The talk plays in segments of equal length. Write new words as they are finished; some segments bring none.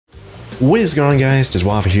What is going on, guys? It's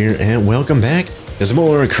Waffle here, and welcome back to some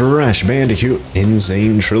more Crash Bandicoot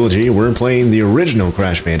Sane Trilogy. We're playing the original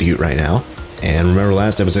Crash Bandicoot right now, and remember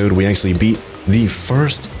last episode we actually beat the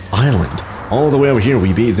first island. All the way over here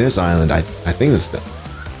we beat this island. I think this is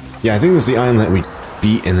I think this is the island that we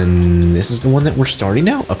beat, and then this is the one that we're starting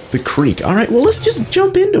now, up the creek. Alright, well let's just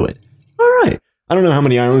jump into it. Alright, I don't know how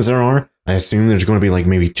many islands there are. I assume there's going to be like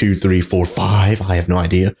maybe 2, 3, 4, 5. I have no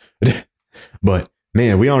idea. But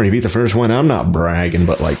man, we already beat the first one. I'm not bragging,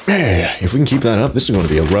 but like, man, if we can keep that up, this is going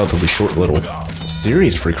to be a relatively short little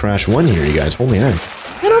series for Crash 1 here, you guys. Holy heck.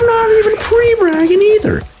 And I'm not even pre-bragging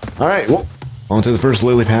either. Alright, well, on to the first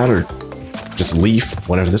lily pad, or just leaf,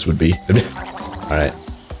 whatever this would be. Alright,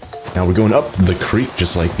 now we're going up the creek,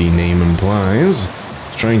 just like the name implies.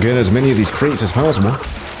 Let's try and get as many of these crates as possible.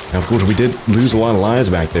 Now, of course, we did lose a lot of lives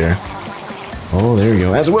back there. Oh, there you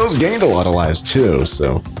go. As well as gained a lot of lives, too,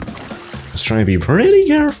 so let's try and be pretty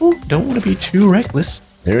careful. Don't want to be too reckless.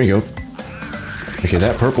 There we go. Okay,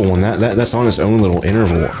 that purple one, that's on its own little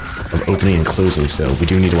interval of opening and closing, so we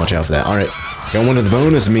do need to watch out for that. Alright, got one of the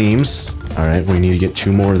bonus memes. Alright, we need to get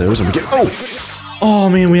 2 more of those, and we get— Oh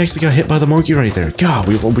man, we actually got hit by the monkey right there. God,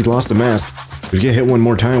 we lost the mask. If we get hit one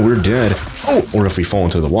more time, we're dead. Oh, or if we fall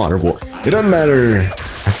into the water. Well, it doesn't matter.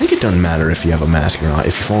 I think it doesn't matter if you have a mask or not.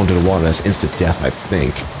 If you fall into the water, that's instant death, I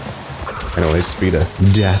think. Anyways, speed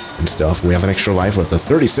of death and stuff. We have an extra life with the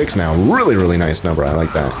 36 now. Really, really nice number. I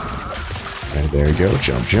like that. Alright, there we go.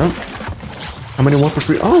 Jump, jump. How many more for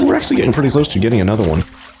free? Oh, we're actually getting pretty close to getting another one.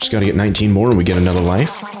 Just gotta get 19 more and we get another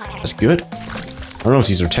life. That's good. I don't know if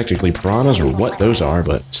these are technically piranhas or what those are,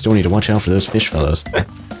 but still need to watch out for those fish fellows.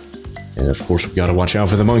 And of course, we gotta watch out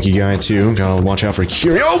for the monkey guy too. Gotta watch out for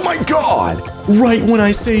Curious. Oh my god! Right when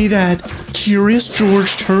I say that, Curious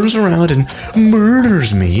George turns around and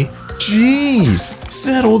murders me. Jeez,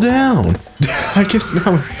 settle down. I guess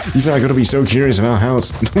now he's not gonna be so curious about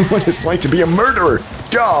what it's like to be a murderer.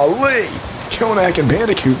 Golly! Killing and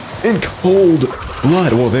Bandicoot in cold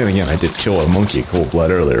blood. Well, then again, I did kill a monkey in cold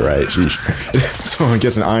blood earlier, right? Sheesh. So I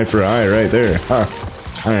guess an eye for eye right there. Huh.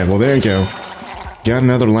 Alright, well, there you go. Got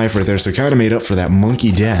another life right there, so kind of made up for that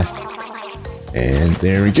monkey death. And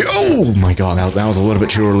there we go. Oh my god, that was a little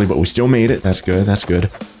bit too early, but we still made it. That's good, that's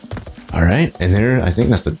good. Alright, and there, I think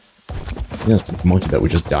that's the monkey that we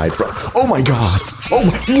just died from. Oh my god! Oh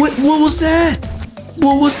my— what was that?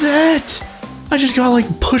 What was that? I just got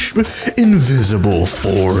like pushed— invisible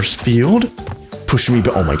force field. Pushed me,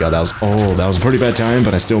 but oh my god, that was a pretty bad time,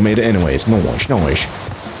 but I still made it anyways. No wish, no wish.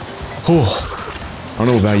 Oh. I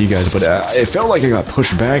don't know about you guys, but it felt like I got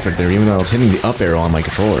pushed back right there, even though I was hitting the up arrow on my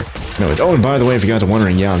controller. Anyways, oh, and by the way, if you guys are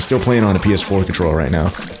wondering, yeah, I'm still playing on a PS4 controller right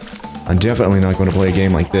now. I'm definitely not going to play a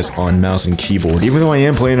game like this on mouse and keyboard, even though I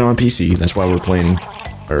am playing it on PC. That's why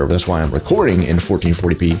that's why I'm recording in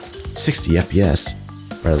 1440p, 60 FPS,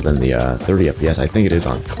 rather than the 30 FPS. I think it is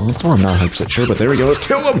on console. I'm not 100% sure, but there we go. Let's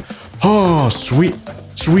kill him. Oh, sweet,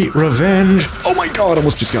 sweet revenge. Oh my god,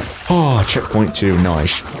 almost just got— oh, checkpoint 2.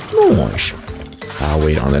 Nice. Nice. I'll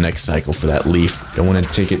wait on the next cycle for that leaf. Don't want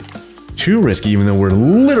to take it too risky, even though we're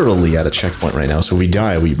literally at a checkpoint right now. So if we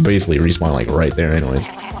die, we basically respawn like right there anyways.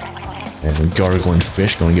 And gargling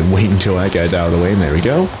fish, going to wait until that guy's out of the way, and there we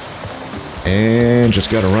go. And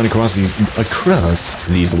just gotta run across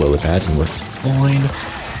these lily pads, and we're fine.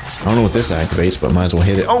 I don't know what this activates, but might as well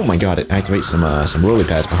hit it. Oh my god, it activates some lily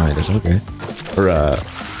pads behind us. Okay. Or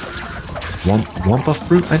wampa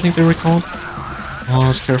fruit, I think they were called. Oh,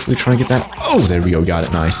 let's carefully try and get that. Oh, there we go. Got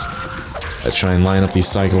it. Nice. Let's try and line up these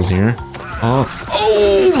cycles here.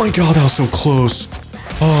 Oh my god, that was so close.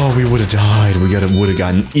 Oh, we would have died. We would have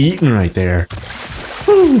gotten eaten right there.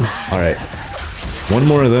 Woo. All right. One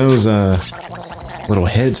more of those little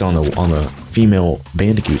heads on the female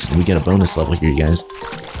bandicoots, and we get a bonus level here, you guys.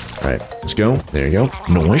 All right, let's go. There you go.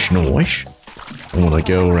 Noise, noise. I want to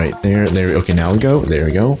go right there. There. Okay, now we go. There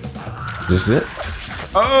we go. This is it.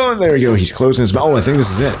 Oh, there we go. He's closing his mouth. Oh, I think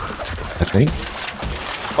this is it. I think.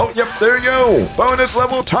 Oh, yep. There we go. Bonus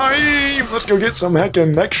level time. Let's go get some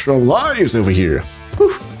heckin' extra lives over here.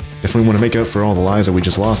 Whew. Definitely want to make up for all the lives that we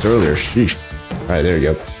just lost earlier. Sheesh. All right, there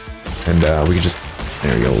you go. And we can just—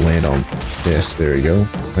 there you go. Land on this. There you go.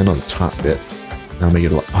 Land on the top bit. Now make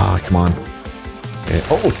it— ah, come on. And,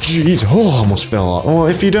 oh, jeez. Oh, almost fell off. Oh,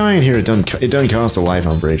 if you die in here, it doesn't cost a life,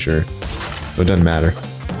 I'm pretty sure. So it doesn't matter.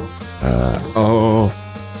 Oh.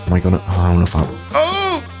 Am I gonna— oh, I don't know if I'm—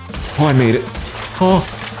 oh, I made it.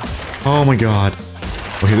 Oh my god.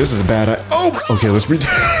 Okay, this is a bad— oh, okay, let's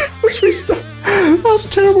restart. That was a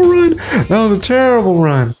terrible run. That was a terrible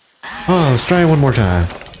run. Oh, let's try it one more time.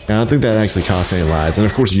 I don't think that actually costs any lives. And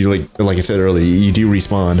of course, you like I said earlier, you do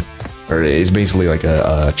respawn Or it's basically like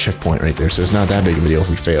a checkpoint right there, so it's not that big of a deal if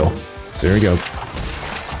we fail. So there we go.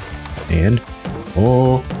 And,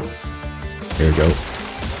 oh, there we go.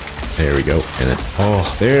 There we go. And then, oh,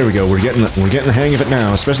 there we go. We're getting the hang of it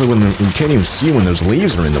now, especially when we can't even see when those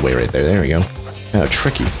leaves are in the way right there. There we go. Kind of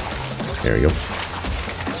tricky. There we go.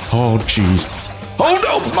 Oh, jeez. Oh,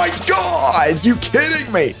 no, my God! You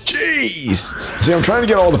kidding me? Jeez! See, I'm trying to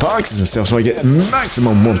get all the boxes and stuff so I get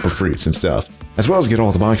maximum Wumpa fruits and stuff, as well as get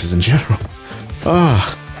all the boxes in general.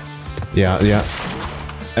 Ah. Yeah.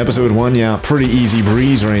 Episode 1, yeah, pretty easy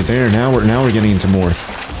breeze right there. Now we're getting into more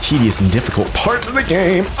tedious and difficult parts of the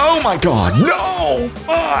game. Oh my God, no!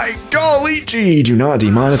 My golly gee, do not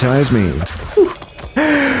demonetize me.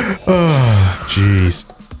 Oh, jeez.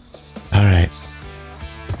 Alright.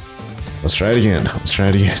 Let's try it again.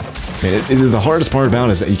 Man, the hardest part about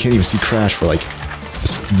it is that you can't even see Crash for like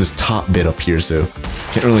this top bit up here, so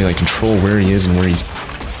can't really like control where he is and where he's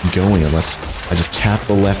going unless I just tap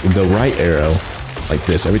the right arrow like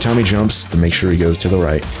this every time he jumps to make sure he goes to the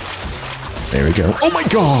right. There we go. Oh my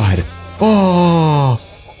God! Oh!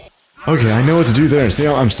 Okay, I know what to do there. See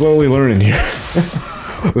how I'm slowly learning here.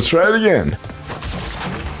 Let's try it again.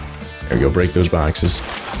 There we go, break those boxes.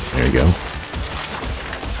 There we go.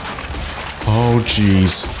 Oh,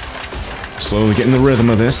 jeez. Slowly getting the rhythm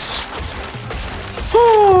of this.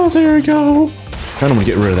 Oh, there we go. Kinda wanna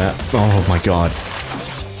get rid of that. Oh my God.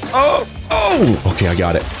 Oh! Okay, I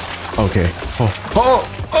got it. Okay. Oh!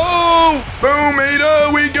 Boom,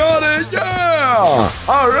 Ada! We got it! Yeah!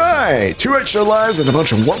 Alright! 2 extra lives and a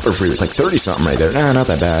bunch of Wumpa fruit. Like 30-something right there. Nah, not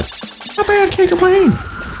that bad. Not bad, can't complain.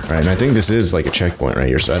 Alright, and I think this is like a checkpoint right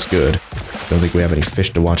here, so that's good. Don't think we have any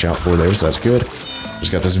fish to watch out for there, so that's good.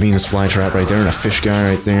 Just got this Venus flytrap right there and a fish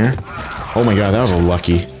guy right there. Oh my God, that was a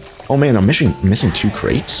lucky. Oh man, I'm missing 2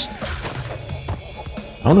 crates.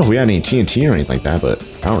 I don't know if we had any TNT or anything like that, but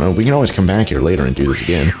I don't know. We can always come back here later and do this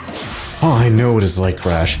again. Oh, I know what it's like,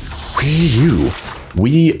 Crash.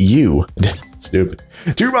 Wii U. Stupid.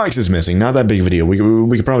 2 boxes missing. Not that big of a deal. We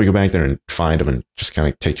could probably go back there and find them and just kind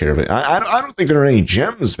of take care of it. I don't think there are any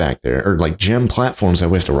gems back there, or like gem platforms that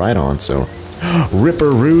we have to ride on, so...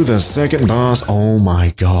 RIPPER, the second boss. Oh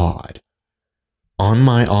my God. On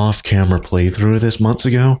my off-camera playthrough of this months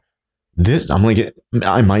ago, I'm like,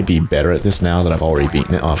 I might be better at this now that I've already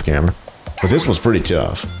beaten it off-camera. But this was pretty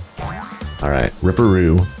tough. Alright,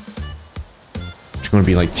 RIPPER. It's going to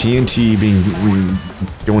be like TNT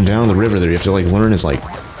going down the river there. You have to like learn his like...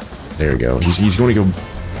 There we go. He's going to go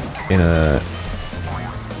in an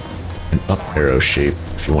up arrow shape,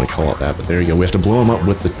 if you want to call it that. But there you go. We have to blow him up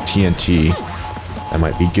with the TNT. That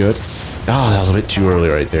might be good. Oh, that was a bit too early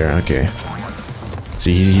right there. Okay.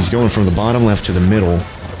 See, he's going from the bottom left to the middle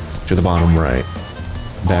to the bottom right.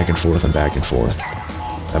 Back and forth and back and forth.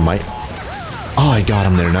 That might... Oh, I got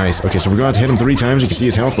him there. Nice. Okay, so we're going to hit him 3 times. You can see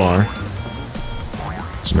his health bar.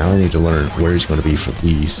 So now I need to learn where he's going to be for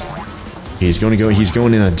these. Okay, he's going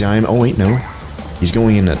in a diamond. Oh, wait, no. He's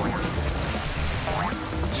going in a...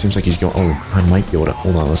 Seems like he's going... Oh, I might be able to...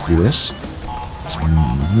 Hold on, let's do this.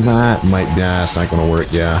 Nah, it's not gonna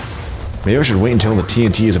work, yeah. Maybe I should wait until the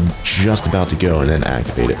TNT is just about to go and then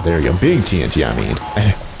activate it. There we go. Big TNT, I mean.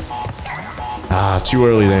 It's too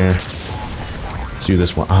early there. Let's do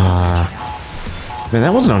this one. Man,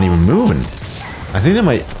 that one's not even moving. I think they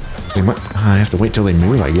might... I have to wait till they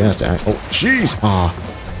move, I guess. Oh, jeez.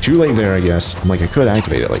 Too late there, I guess. I'm like, I could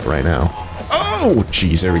activate it, like, right now. Oh,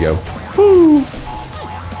 jeez, there we go. Woo!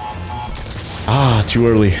 Too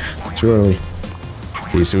early. Too early.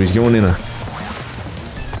 Okay, so he's going in a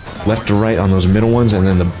left to right on those middle ones, and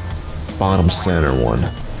then the bottom center one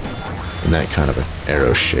in that kind of an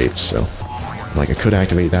arrow shape. So, like, I could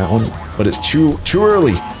activate that one, but it's too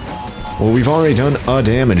early. Well, we've already done a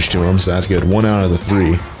damage to him, so that's good. 1 out of the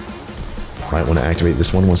 3. Might want to activate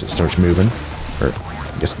this one once it starts moving, or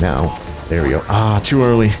I guess now. There we go. Too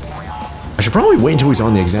early. I should probably wait until he's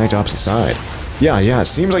on the exact opposite side. Yeah, it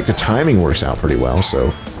seems like the timing works out pretty well,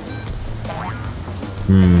 so...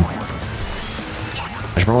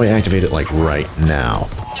 I should probably activate it, like, right now.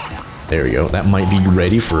 There we go. That might be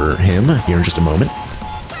ready for him here in just a moment.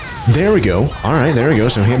 There we go. Alright, there we go.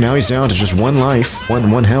 So now he's down to just 1 life,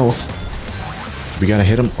 one health. We gotta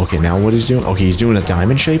hit him. Okay, now what he's doing? Okay, he's doing a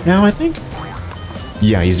diamond shape now, I think?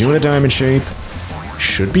 Yeah, he's doing a diamond shape.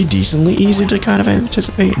 Should be decently easy to kind of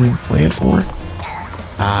anticipate and plan for.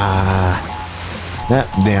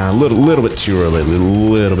 Yeah, a little bit too early. A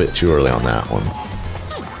little bit too early on that one.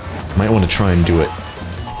 Might want to try and do it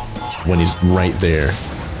when he's right there.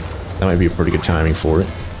 That might be a pretty good timing for it.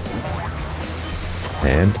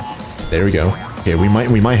 And there we go. Okay, we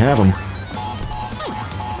might have him.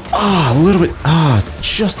 Ah, a little bit. Ah,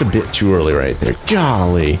 just a bit too early right there.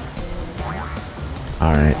 Golly.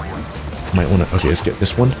 Alright. Might want to... Okay, let's get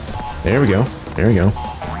this one. There we go. There we go.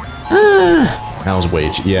 Ah, that was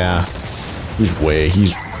way too... Yeah.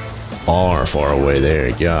 He's far, far away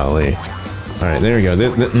there. Golly. Alright, there we go.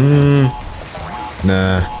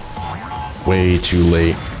 Nah. Way too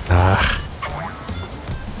late. Ah.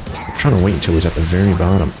 I'm trying to wait until he's at the very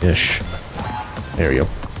bottom-ish. There we go.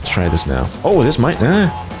 Let's try this now. Oh, this might...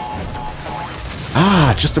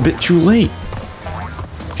 Ah, just a bit too late.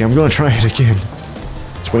 Okay, I'm going to try it again.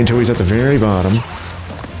 Let's wait until he's at the very bottom.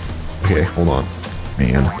 Okay, hold on.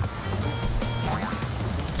 Man.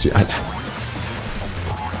 See,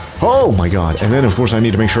 Oh my god. And then, of course, I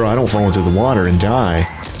need to make sure I don't fall into the water and die.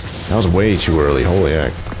 That was way too early. Holy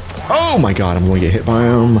heck. Oh my god, I'm going to get hit by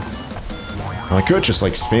him. I could just,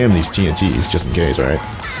 like, spam these TNTs just in case, right?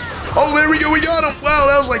 Oh, there we go, we got him! Wow,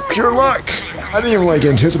 that was, like, pure luck. I didn't even, like,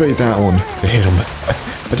 anticipate that one. To hit him.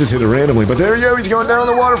 I just hit it randomly, but there we go, he's going down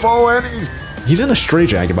the waterfall, and he's in a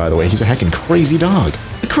straitjacket, by the way. He's a heckin' crazy dog.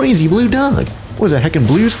 A crazy blue dog. What was that, heckin'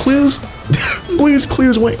 Blue's Clues? Blue's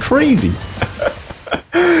Clues went crazy.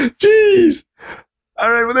 Jeez.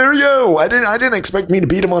 Alright, well, there we go. I didn't expect me to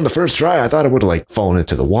beat him on the first try. I thought I would have, like, fallen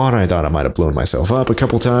into the water. I thought I might have blown myself up a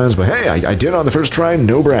couple times, but hey, I did on the first try,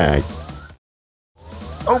 no brag.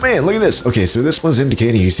 Oh man, look at this. Okay, so this one's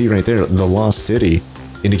indicating, you see right there, the Lost City,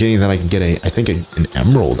 indicating that I can get I think an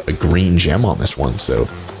emerald, a green gem on this one, so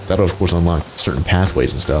that'll of course unlock certain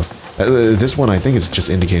pathways and stuff. This one I think is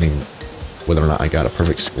just indicating whether or not I got a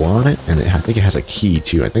perfect score on it, and I think it has a key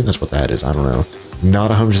too. I think that's what that is, I don't know.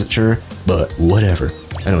 Not 100% sure, but whatever.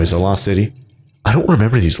 Anyways, the Lost City. I don't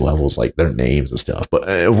remember these levels, like their names and stuff,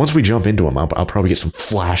 but once we jump into them, I'll probably get some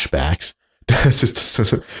flashbacks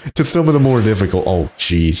to some of the more difficult. Oh,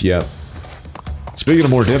 jeez, yep. Speaking of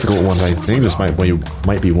more difficult ones, I think this might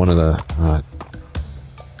be one of the.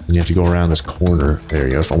 You have to go around this corner. There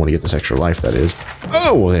you go. If I want to get this extra life, that is.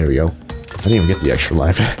 Oh, there we go. I didn't even get the extra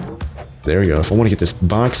life. There we go. If I want to get this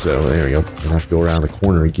box, though, there we go. I have to go around the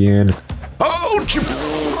corner again. Oh!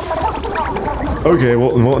 Okay,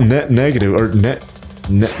 well, net negative or net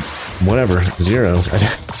whatever 0.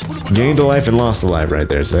 Gained a life and lost a life right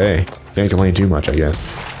there. So hey. Can't complain too much, I guess.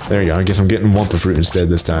 There you go. I guess I'm getting Wumpa Fruit instead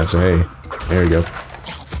this time, so hey. There we go.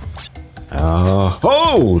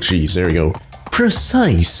 Oh, jeez, there we go.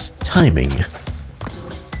 Precise timing.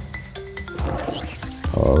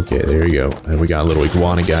 Okay, there you go. And we got a little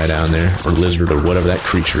iguana guy down there, or lizard, or whatever that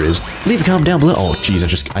creature is. Leave a comment down below. Oh, jeez,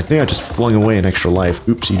 I think I just flung away an extra life.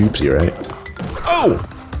 Oopsie doopsie, right? Oh!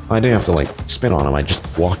 I didn't have to, like, spin on him. I just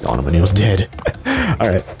walked on him and he was dead.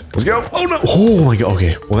 Alright, let's go. Oh, no! Oh, my god.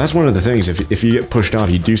 Okay, well, that's one of the things. If you get pushed off,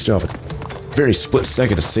 you do still have a very split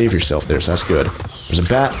second to save yourself there, so that's good. There's a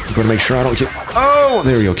bat. I'm going to make sure I don't get... Oh,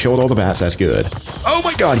 there we go. Killed all the bats. That's good. Oh,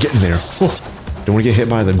 my god, get in there. Oh, don't want to get hit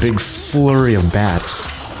by the big flurry of bats.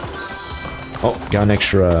 Oh, got an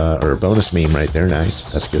extra, or bonus meme right there.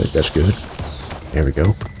 Nice. That's good. That's good. There we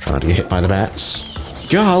go. Trying to get hit by the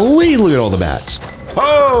bats. Golly, look at all the bats.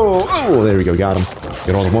 Oh, there we go, got him.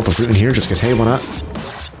 Get all the Wumpa Fruit in here just because, hey, why not?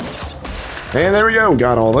 And there we go,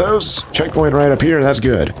 got all those. Checkpoint right up here, that's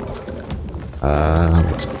good.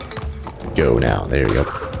 Let's go now, there we go.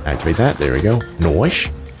 Activate that, there we go. Noise.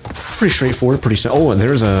 Pretty straightforward, pretty simple. Oh, and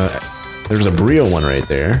there's a Brio one right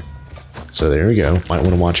there. So there we go. Might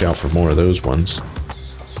want to watch out for more of those ones.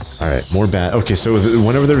 Alright, more bat. Okay, so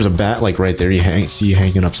whenever there's a bat, like right there, you see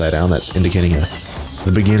hanging upside down, that's indicating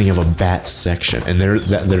the beginning of a bat section. And there's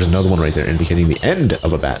another one right there indicating the end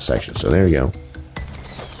of a bat section. So there you go.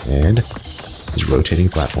 And this rotating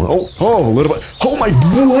platform. Oh, a little bit. Oh my,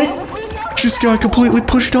 what? Just got completely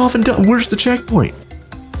pushed off and done. Where's the checkpoint?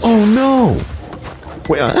 Oh no.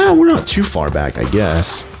 Wait, we're not too far back, I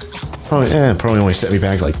guess. Probably only set me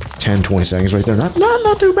back like 10, 20 seconds right there. Not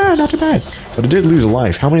too bad, not too bad. But I did lose a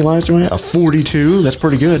life. How many lives do I have? 42? That's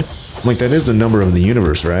pretty good. Like, that is the number of the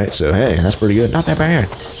universe, right? So, hey, that's pretty good. Not that bad.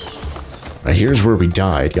 Right, here's where we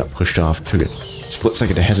died. Got pushed off. Took a split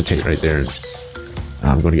second to hesitate right there.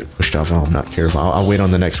 I'm going to get pushed off. Oh, I'm not careful. I'll wait on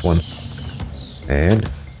the next one. And...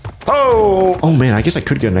 Oh, man, I guess I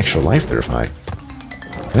could get an extra life there if I...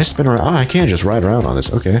 Can I spin around? Oh, I can just ride around on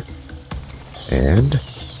this. Okay. And...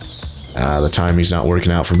 the timing's not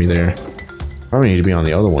working out for me there. Probably need to be on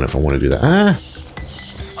the other one if I want to do that.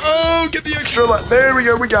 Oh, get the extra life. There we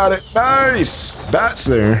go. We got it. Nice. Bats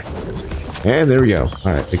there. And there we go.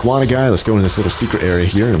 All right, iguana guy. Let's go in this little secret area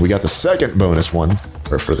here. And we got the second bonus one.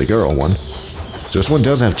 Or for the girl one. So this one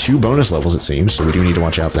does have 2 bonus levels, it seems. So we do need to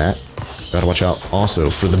watch out for that. Gotta watch out also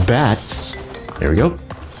for the bats. There we go.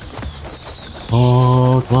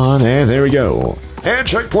 Oh, come on. And there we go. And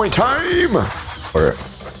checkpoint time! Or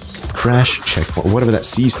crash checkpoint, whatever that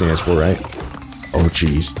C stands for, right? Oh,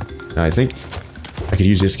 jeez. Now, I think I could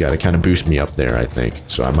use this guy to kind of boost me up there, I think.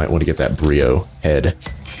 So I might want to get that Brio head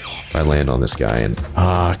if I land on this guy. And,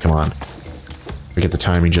 come on. We get the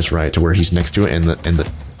timing just right to where he's next to it and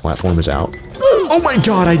the platform is out. Oh my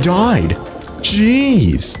god, I died!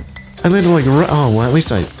 Jeez! I landed like oh, well, at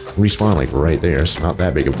least I respawned like right there. It's not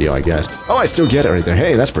that big of a deal, I guess. Oh, I still get it right there.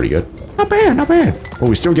 Hey, that's pretty good. Not bad, not bad. Well,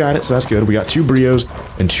 we still got it, so that's good. We got 2 Brios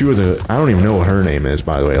and 2 of the... I don't even know what her name is,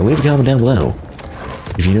 by the way. Leave a comment down below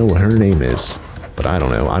if you know what her name is. But I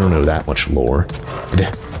don't know. I don't know that much lore.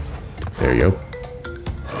 There you go.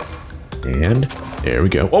 And there we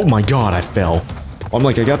go. Oh my god, I fell. I'm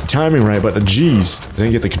like, I got the timing right, but geez, I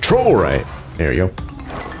didn't get the control right. There you go.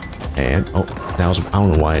 And, oh, that was... I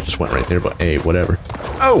don't know why it just went right there, but hey, whatever.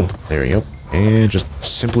 Oh, there you go. And just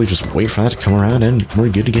simply just wait for that to come around and we're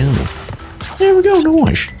good to go. There we go,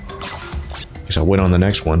 nice. Guess I'll wait on the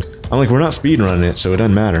next one. I'm like, we're not speedrunning it, so it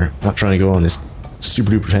doesn't matter. I'm not trying to go on this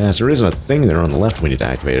super duper fast. There is a thing there on the left we need to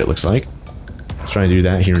activate, it looks like. Let's try to do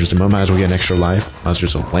that here in just a moment. Might as well get an extra life. I was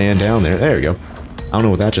just land down there. There we go. I don't know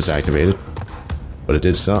what that just activated, but it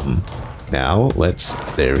did something. Now, let's...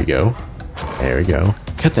 There we go. There we go.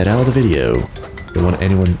 Cut that out of the video. Don't want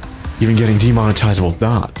anyone even getting demonetizable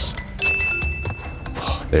dots.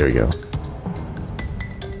 There we go.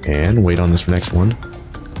 And wait on this next one.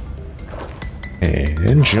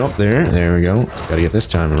 And jump there. There we go. Gotta get this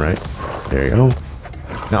timing right. There you go.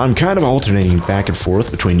 Now I'm kind of alternating back and forth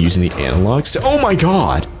between using the analog stick. Oh my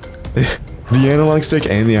god! The analog stick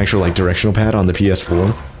and the actual like directional pad on the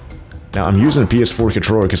PS4. Now I'm using a PS4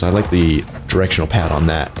 controller because I like the directional pad on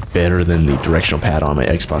that better than the directional pad on my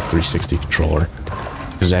Xbox 360 controller.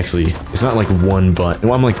 Because actually, it's not like one button.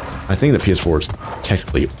 Well, I'm like, I think the PS4 is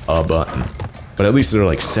technically a button. But at least they're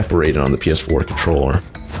like separated on the PS4 controller.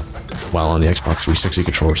 While on the Xbox 360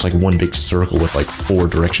 controller, it's like one big circle with like 4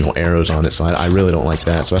 directional arrows on it. So I really don't like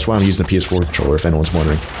that. So that's why I'm using the PS4 controller, if anyone's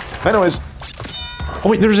wondering. Anyways. Oh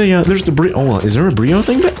wait, there's the Brio. Oh, is there a Brio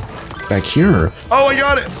thing back here? Oh, I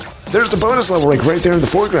got it! There's the bonus level, like right there in the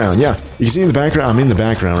foreground. Yeah, you can see in the background. I'm in the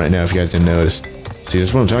background right now, if you guys didn't notice. See, this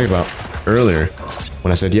is what I'm talking about earlier.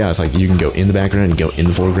 When I said, yeah, it's like you can go in the background, you go in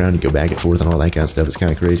the foreground, you go back and forth and all that kind of stuff. It's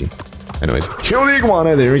kind of crazy. Anyways, kill the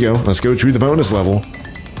iguana. There we go. Let's go through the bonus level.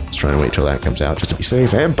 Let's try and wait till that comes out just to be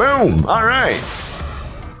safe. And boom! All right.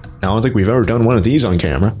 Now, I don't think we've ever done one of these on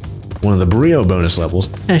camera. One of the Brio bonus levels.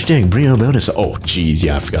 Hashtag Brio bonus. Oh, geez.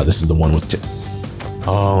 Yeah, I forgot. This is the one with...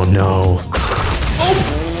 Oh, no.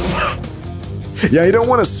 Oh! Yeah, you don't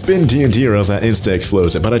want to spin TNT or else that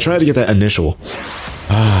insta-explodes it. But I tried to get that initial.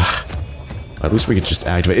 At least we could just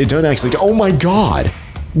activate. It doesn't actually... Oh, my God.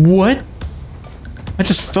 What? I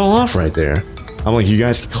just fell off right there. I'm like, you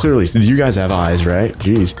guys clearly... You guys have eyes, right?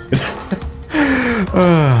 Jeez.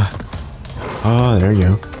 Oh, there you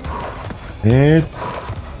go. And...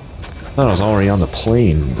 I thought I was already on the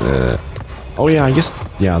plane. Oh, yeah, I guess...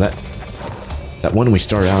 Yeah, that one we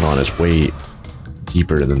start out on is way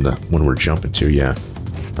deeper than the one we're jumping to, yeah.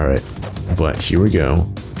 Alright. But here we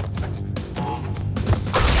go.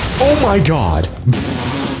 Oh my god!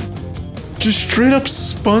 Just straight up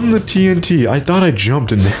spun the TNT. I thought I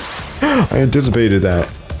jumped in there. I anticipated that.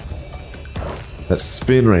 That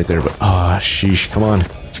spin right there, but... Ah, sheesh. Come on.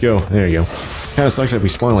 Let's go. There you go. Kind of sucks that we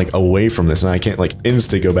spawn, like, away from this, and I can't, like,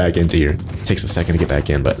 insta go back into here. It takes a second to get back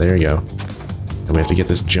in, but there you go. And we have to get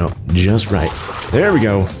this jump just right. There we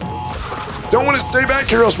go. Don't want to stay back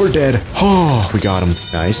here, else we're dead. Oh, we got him.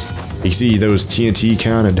 Nice. You can see those TNT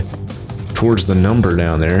counted towards the number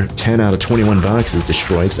down there. 10 out of 21 boxes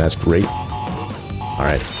destroyed, so that's great.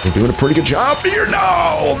 Alright, we're doing a pretty good job here.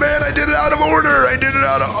 No, man, I did it out of order. I did it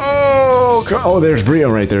out of... Oh, there's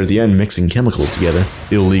Brio right there at the end, mixing chemicals together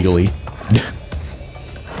illegally.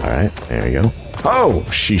 Alright, there we go. Oh,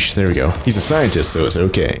 sheesh, there we go. He's a scientist, so it's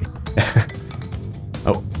okay.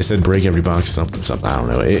 Oh, it said break every box, something. I don't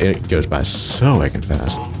know. It goes by so heckin'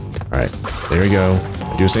 fast. Alright, there we go.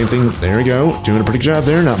 Do the same thing. There we go. Doing a pretty good job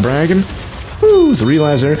there, not bragging. Woo, 3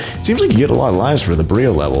 lives there. Seems like you get a lot of lives for the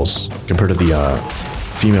Brio levels compared to the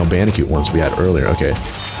female Bandicoot ones we had earlier. Okay,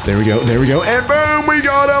 there we go. There we go. And boom, we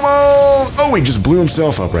got him all. Oh, he just blew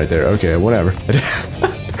himself up right there. Okay, whatever.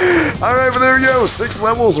 Alright, but there we go. 6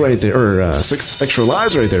 levels right there. Or 6 extra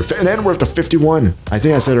lives right there. And then we're up to 51. I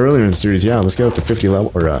think I said earlier in the series, yeah, let's go up to 50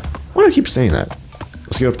 level. Or, why do I keep saying that?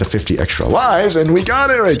 Let's go up to 50 extra lives, and we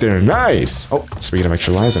got it right there. Nice. Oh, speaking of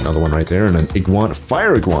extra lives, another one right there. And an iguana,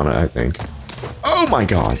 fire iguana, I think. Oh my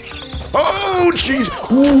god. Oh, jeez.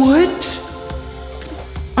 What?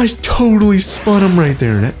 I totally spun him right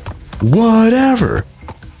there. Whatever.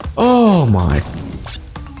 Oh my.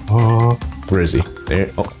 Oh, where is he?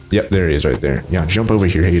 There. Oh, yep, there he is right there. Yeah, jump over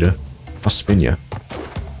here, Ada. I'll spin you.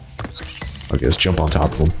 Okay, let's jump on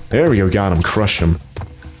top of him. There we go, got him, crushed him.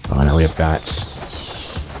 Oh, now we have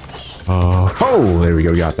bats. Oh, there we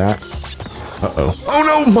go, got that. Uh-oh. Oh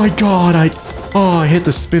no, my god, I hit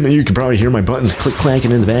the spin. You can probably hear my buttons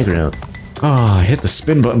click-clacking in the background. I hit the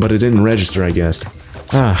spin button, but it didn't register, I guess.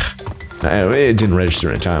 It didn't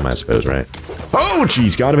register in time, I suppose, right? Oh,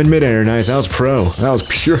 jeez, got him in midair. Nice, that was pro. That was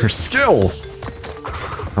pure skill.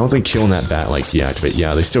 I don't think killing that bat, like, deactivate.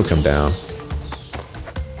 Yeah, they still come down.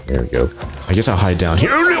 There we go. I guess I'll hide down here.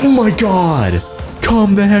 Oh my god!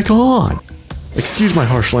 Come the heck on! Excuse my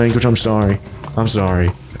harsh language, I'm sorry. I'm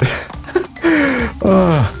sorry.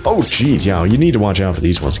 Oh jeez, yeah, you need to watch out for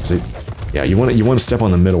these ones, because yeah, you want to step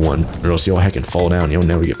on the middle one, or else you'll heckin' fall down, you'll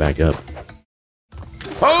never get back up.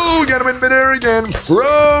 Oh, got him in midair again!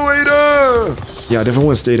 Pro Ada! Yeah, I definitely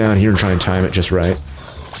want to stay down here and try and time it just right.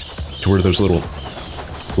 To where those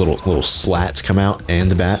little slats come out,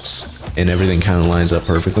 and the bats, and everything kind of lines up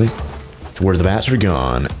perfectly. To where the bats are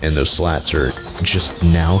gone, and those slats are just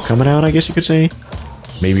now coming out, I guess you could say.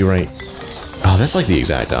 Maybe right... Oh, that's like the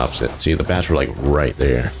exact opposite. See, the bats were like right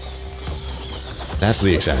there. That's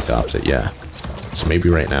the exact opposite, yeah. So maybe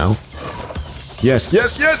right now. Yes,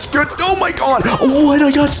 yes, yes, good. Oh my god. What?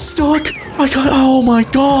 I got stuck. Oh my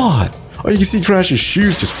god. Oh, you can see Crash's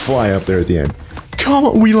shoes just fly up there at the end. Come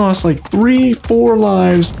on, we lost like 3-4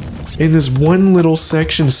 lives in this one little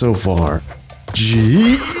section so far.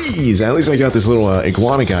 Jeez. At least I got this little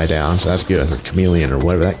iguana guy down, so that's good. Or chameleon or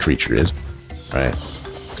whatever that creature is. All right.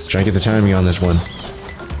 Try and get the timing on this one.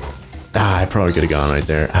 I probably could have gone right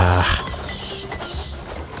there.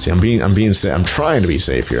 See, I'm trying to be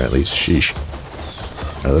safe here at least. Sheesh.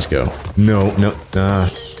 All right, let's go. No.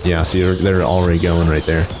 Yeah, see, they're already going right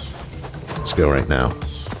there. Let's go right now.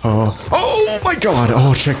 Oh my god!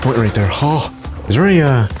 Oh, checkpoint right there. Oh, is there any,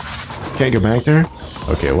 can't go back there?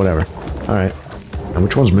 Okay, whatever. All right. And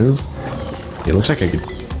which ones move? It looks like I could...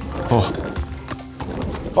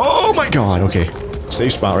 Oh my god, okay.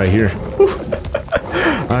 Safe spot right here.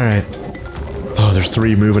 Alright. Oh, there's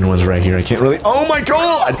 3 moving ones right here. I can't really... Oh my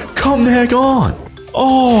god! Come the heck on!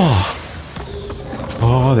 Oh!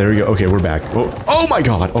 Oh, there we go. Okay, we're back. Oh my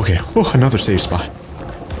god! Okay. Oh, another safe spot.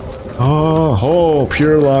 Oh,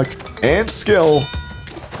 pure luck. And skill.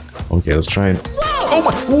 Okay, let's try and... Oh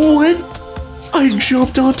my... What? I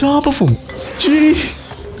jumped on top of him. Gee.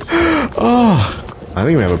 Oh. I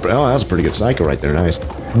think we have a... Oh, that was a pretty good cycle right there. Nice.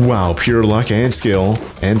 Wow, pure luck and skill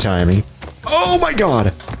and timing. Oh my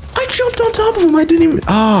god! I jumped on top of him. I didn't even...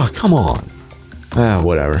 come on.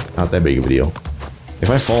 Whatever. Not that big of a deal. If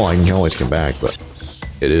I fall, I can always come back, but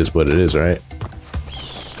it is what it is, right?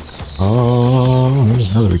 Oh,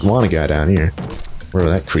 there's another iguana guy down here. Wherever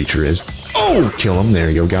that creature is. Oh, kill him. There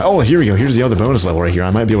you go, guy. Oh, here we go. Here's the other bonus level right here. I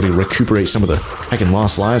might be able to recuperate some of the heckin'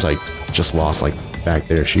 lost lives I just lost, like, back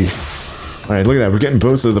there. Alright, look at that. We're getting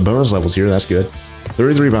both of the bonus levels here. That's good.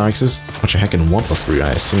 33 boxes. Bunch of heckin' Wumpa fruit,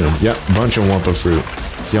 I assume. Yep, bunch of Wumpa fruit.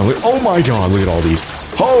 Yeah, look, oh my god, look at all these.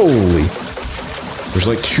 Holy! There's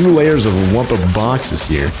like 2 layers of Wumpa boxes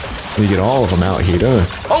here. You get all of them out here.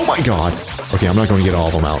 Oh my god! Okay, I'm not going to get all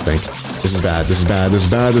of them out, I think. This is bad, this is bad, this is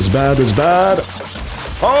bad, this is bad, this is bad!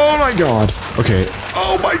 Oh my god! Okay.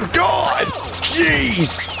 Oh my god!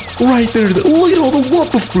 Jeez! Right there, look at all the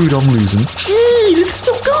Wumpa fruit I'm losing. Jeez, it's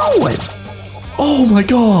still going! Oh my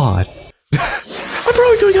god! I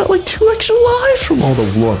probably could have got like 2 extra lives from all the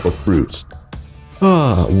Wumpa fruits.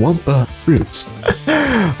 Wumpa fruits.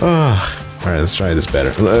 Alright, let's try this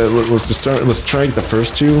better. Let's try the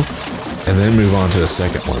first 2, and then move on to the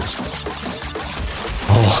second ones.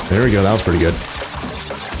 Oh, there we go, that was pretty good.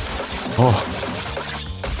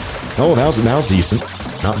 Oh, that was decent.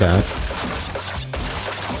 Not bad.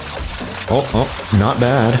 Oh, not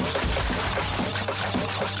bad.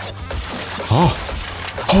 Oh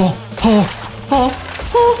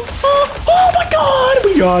my god,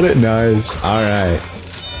 we got it. Nice. All right.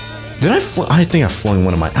 Did I think I flung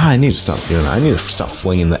one of my... I need to stop doing that. I need to stop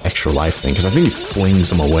flinging the extra life thing, because I think he flings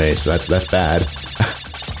them away, so that's bad.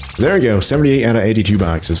 There we go. 78 out of 82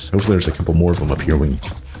 boxes. Hopefully there's a couple more of them up here.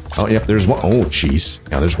 Oh, yep, there's one. Oh, jeez.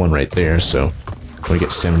 Yeah, there's one right there, so... We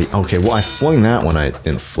get 70... Okay, well, I flung that one. I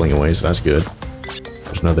didn't fling away, so that's good.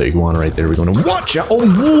 There's another iguana right there. We're going to... Watch out! Oh,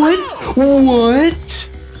 what? What?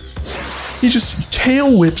 He just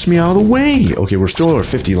tail whips me out of the way. Okay, we're still over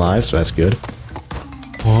 50 lives, so that's good.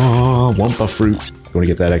 Oh, Wumpa fruit. Going to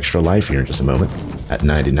get that extra life here in just a moment. At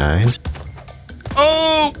 99.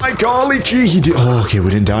 Oh, my golly gee, he did... Oh, okay,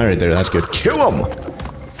 we didn't die right there. That's good. Kill him!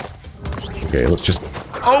 Okay, let's just...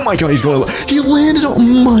 Oh my god, he's going to... He landed on...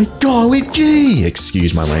 Oh my golly gee!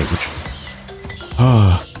 Excuse my language.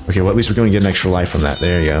 Oh, okay, well, at least we're going to get an extra life from that.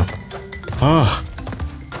 There you go. Oh,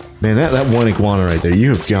 man, that one iguana right there, you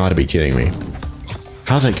have got to be kidding me.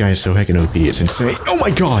 How's that guy so heckin' OP? It's insane. Oh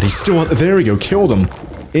my god, he's still out there. There we go, killed him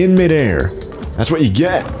in midair. That's what you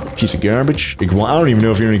get. Piece of garbage. Iguana. I don't even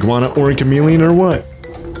know if you're an iguana or a chameleon or what.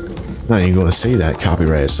 I'm not even going to say that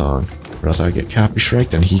copyrighted song, or else I get copy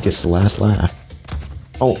striked and he gets the last laugh.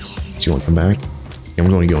 Oh, does he want to come back? Yeah, I'm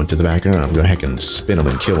going to go into the background. I'm going to heckin' spin him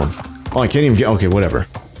and kill him. Oh, I can't even get... Okay, whatever.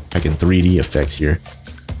 Heckin' 3D effects here.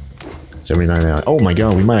 79 out. Oh my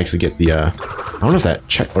god, we might actually get the, I don't know if that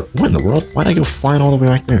check... Or, what in the world? Why'd I go flying all the way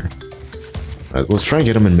back there? Alright, let's try and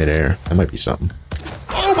get him in midair. That might be something.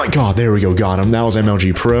 Oh my god, there we go, got him. That was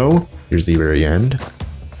MLG Pro. Here's the very end.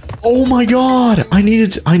 Oh my god! I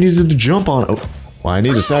needed to jump on... Oh, well, I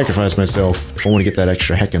need to sacrifice myself if I want to get that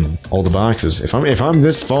extra heckin' all the boxes. If I'm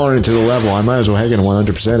this far into the level, I might as well heckin'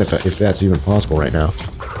 100% if that's even possible right now.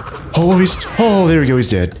 Oh, there we go, he's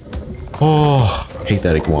dead. Oh, hate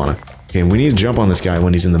that iguana. Okay, we need to jump on this guy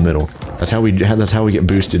when he's in the middle. That's how we get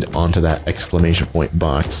boosted onto that exclamation point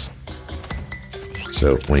box.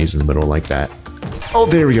 So when he's in the middle like that. Oh,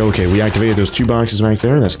 there we go. Okay, we activated those 2 boxes right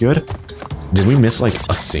there. That's good. Did we miss like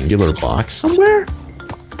a singular box somewhere?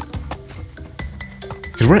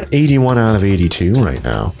 Because we're at 81 out of 82 right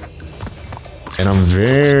now. And I'm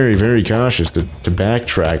very, very cautious to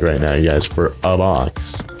backtrack right now, you guys, for a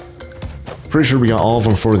box. Pretty sure we got all of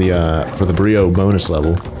them for the Brio bonus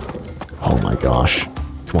level. Oh my gosh.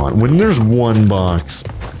 Come on. When there's one box,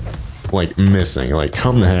 like, missing, like,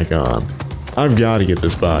 come the heck on. I've got to get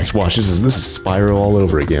this box. Watch, this is Spyro all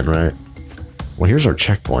over again, right? Well, here's our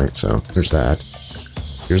checkpoint, so there's that.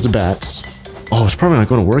 Here's the bats. Oh, it's probably not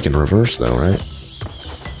going to work in reverse, though, right?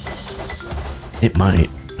 It might.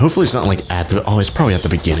 Hopefully it's not, like, at the... Oh, it's probably at the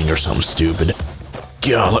beginning or something stupid.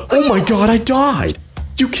 God, oh my god, I died!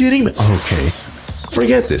 You kidding me? Okay.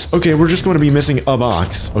 Forget this. Okay, we're just going to be missing a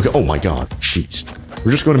box. Okay, oh my god. Jeez.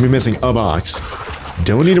 We're just going to be missing a box.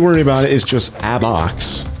 Don't need to worry about it. It's just a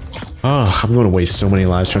box. Oh, I'm going to waste so many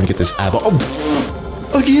lives trying to get this a box.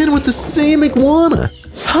 Oh, again with the same iguana.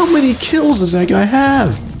 How many kills does that guy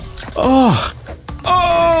have? Oh,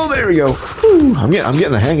 there we go. Whew. I'm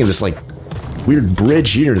getting the hang of this, like, weird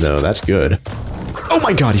bridge here, though. That's good. Oh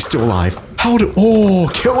my god, he's still alive. How did... Oh,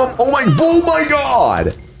 kill him. Oh my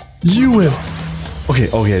god. You have... Okay,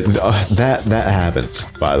 that happens,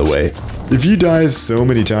 by the way. If you die so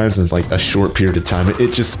many times in like a short period of time,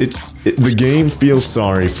 the game feels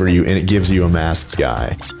sorry for you and it gives you a masked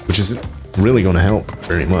guy, which isn't really going to help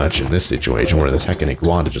very much in this situation where this heckin'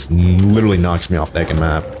 iguana just literally knocks me off the heckin'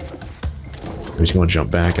 map. I'm just going to jump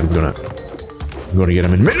back and I'm going to get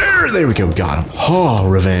him in midair. There we go, got him. Oh,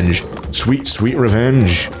 revenge. Sweet, sweet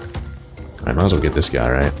revenge. I might as well get this guy,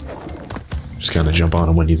 right? Just kind of jump on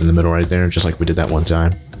him when he's in the middle right there, just like we did that one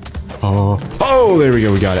time. Oh, there we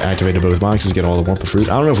go. We got it. Activated both boxes, get all the Wumpa fruit.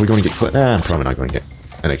 I don't know if we're going to get... Nah, I'm probably not going to get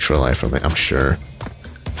an extra life from it, I'm sure.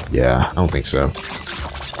 Yeah, I don't think so.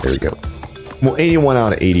 There we go. Well, 81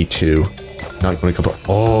 out of 82. Not going to come up...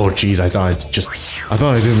 Oh, jeez, I thought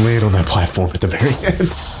I didn't land on that platform at the very end.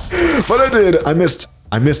 But I did.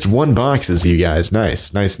 I missed 1 boxes, you guys.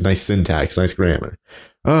 Nice syntax, nice grammar.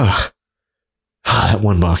 Ugh. That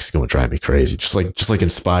 1 box is going to drive me crazy. Just like in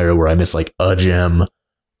Spyro, where I miss like a gem,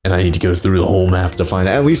 and I need to go through the whole map to find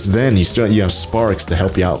it. At least then you have sparks to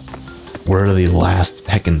help you out where the last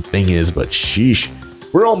heckin' thing is. But sheesh,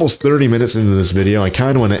 we're almost 30 minutes into this video. I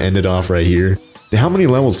kind of want to end it off right here. How many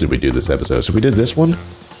levels did we do this episode? So we did this one,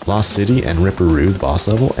 Lost City, and RIPPER, the boss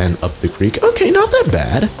level, and Up the Creek. Okay, not that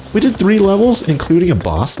bad. We did 3 levels, including a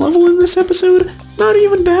boss level in this episode. Not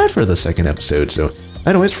even bad for the second episode. So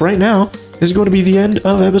anyways, for right now, this is going to be the end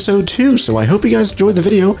of episode 2, so I hope you guys enjoyed the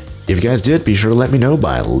video. If you guys did, be sure to let me know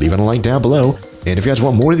by leaving a like down below. And if you guys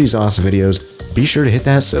want more of these awesome videos, be sure to hit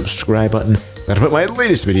that subscribe button. That'll put my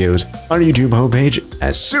latest videos on our YouTube homepage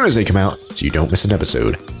as soon as they come out, so you don't miss an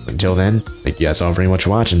episode. Until then, thank you guys all very much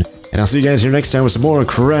for watching, and I'll see you guys here next time with some more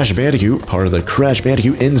Crash Bandicoot, part of the Crash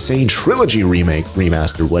Bandicoot N Sane Trilogy remake,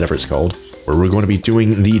 remaster, whatever it's called, where we're going to be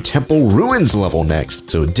doing the Temple Ruins level next,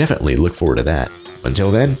 so definitely look forward to that.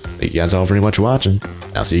 Until then, thank you guys all very much for watching,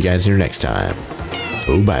 and I'll see you guys here next time.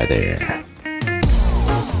 Oh, bye there.